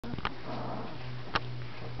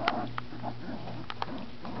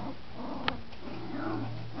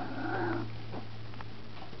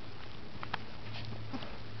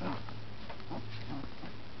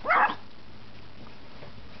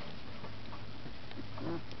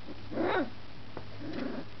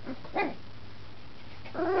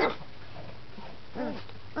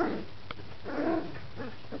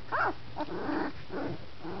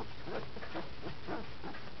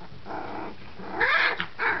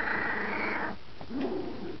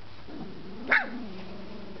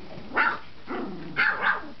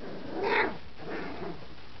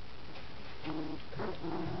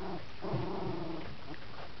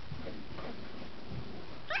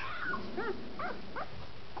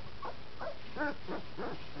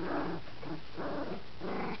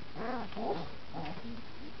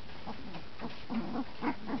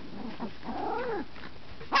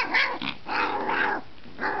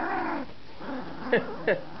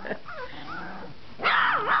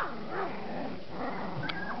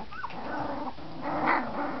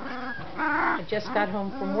I just got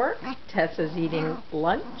home from work. Tessa's eating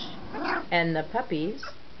lunch, and the puppies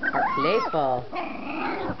are playful.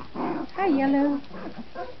 Hi, Yellow.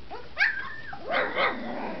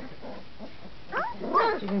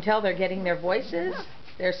 You can tell they're getting their voices.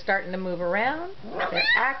 They're starting to move around. They're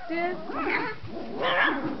active.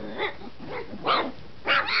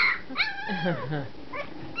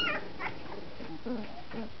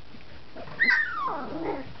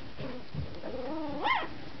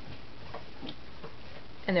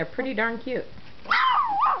 And they're pretty darn cute.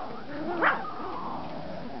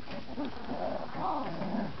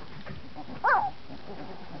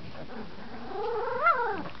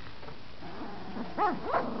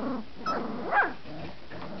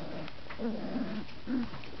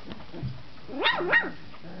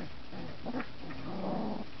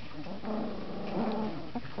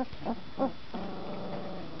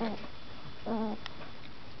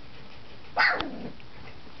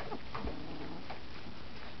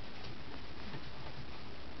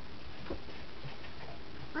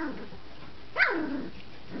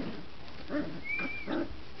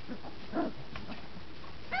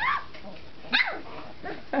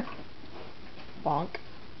 Bonk.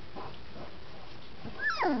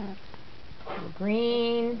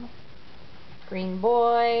 Green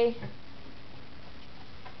boy,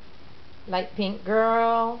 light pink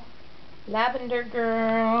girl, lavender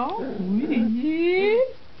girl.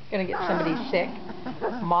 Gonna get somebody sick.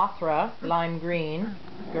 Mothra, lime green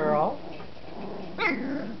girl.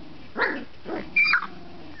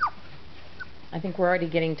 I think we're already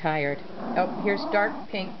getting tired. Oh, here's dark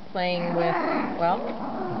pink playing with, well,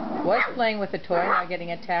 was playing with a toy, now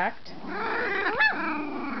getting attacked.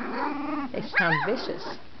 They sound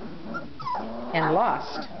vicious and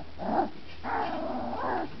lost.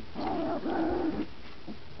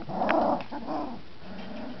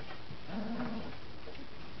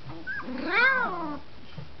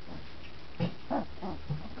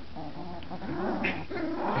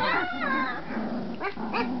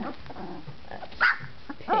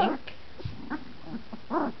 Pink.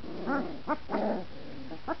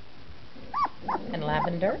 And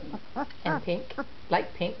lavender. And pink. Light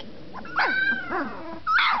pink.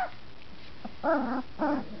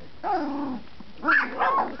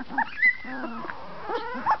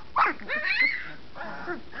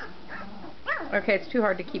 Okay, it's too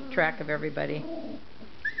hard to keep track of everybody.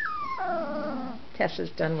 Tessa's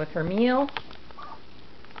done with her meal.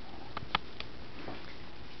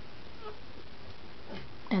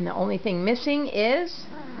 And the only thing missing is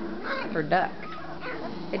her duck.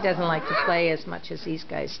 It doesn't like to play as much as these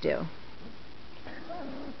guys do.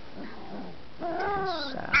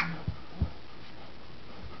 Tessa.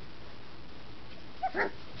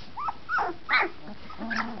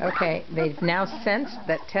 Okay, they've now sensed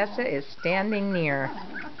that Tessa is standing near.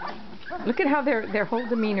 Look at how their whole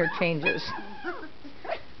demeanor changes.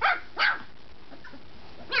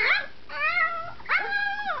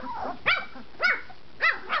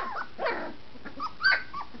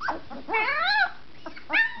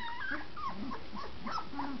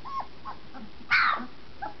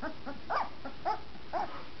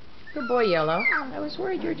 Good boy, Yellow. I was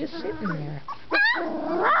worried you were just sitting there.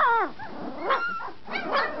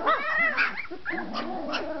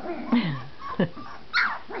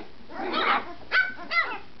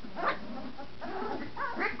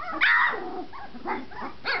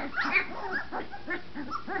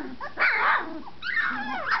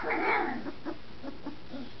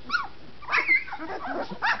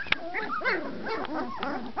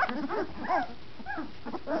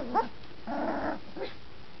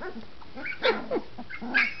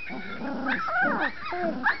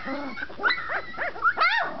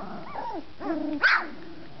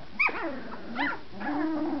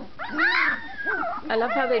 I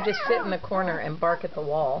love how they just sit in the corner and bark at the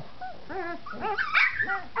wall.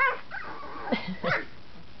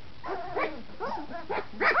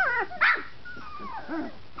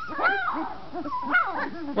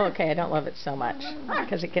 Well, okay, I don't love it so much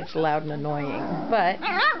because it gets loud and annoying, but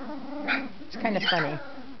it's kind of funny.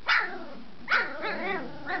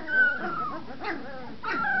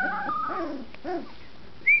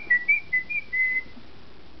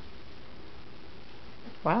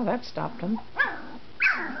 Wow, that stopped him.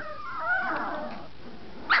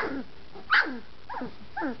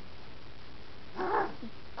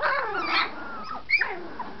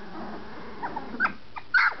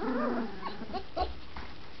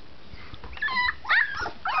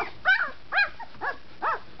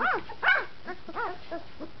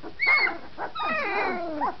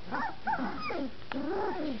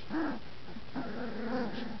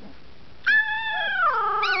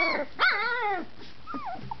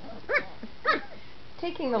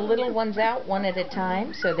 Taking the little ones out one at a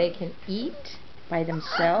time so they can eat by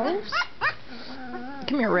themselves.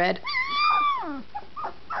 Come here, Red.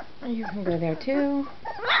 You can go there too.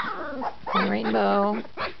 And Rainbow.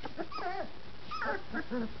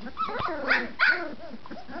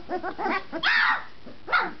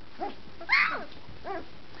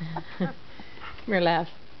 Come here, Laugh.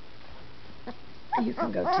 You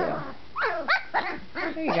can go too.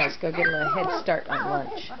 There you guys go get a little head start on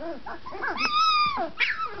lunch.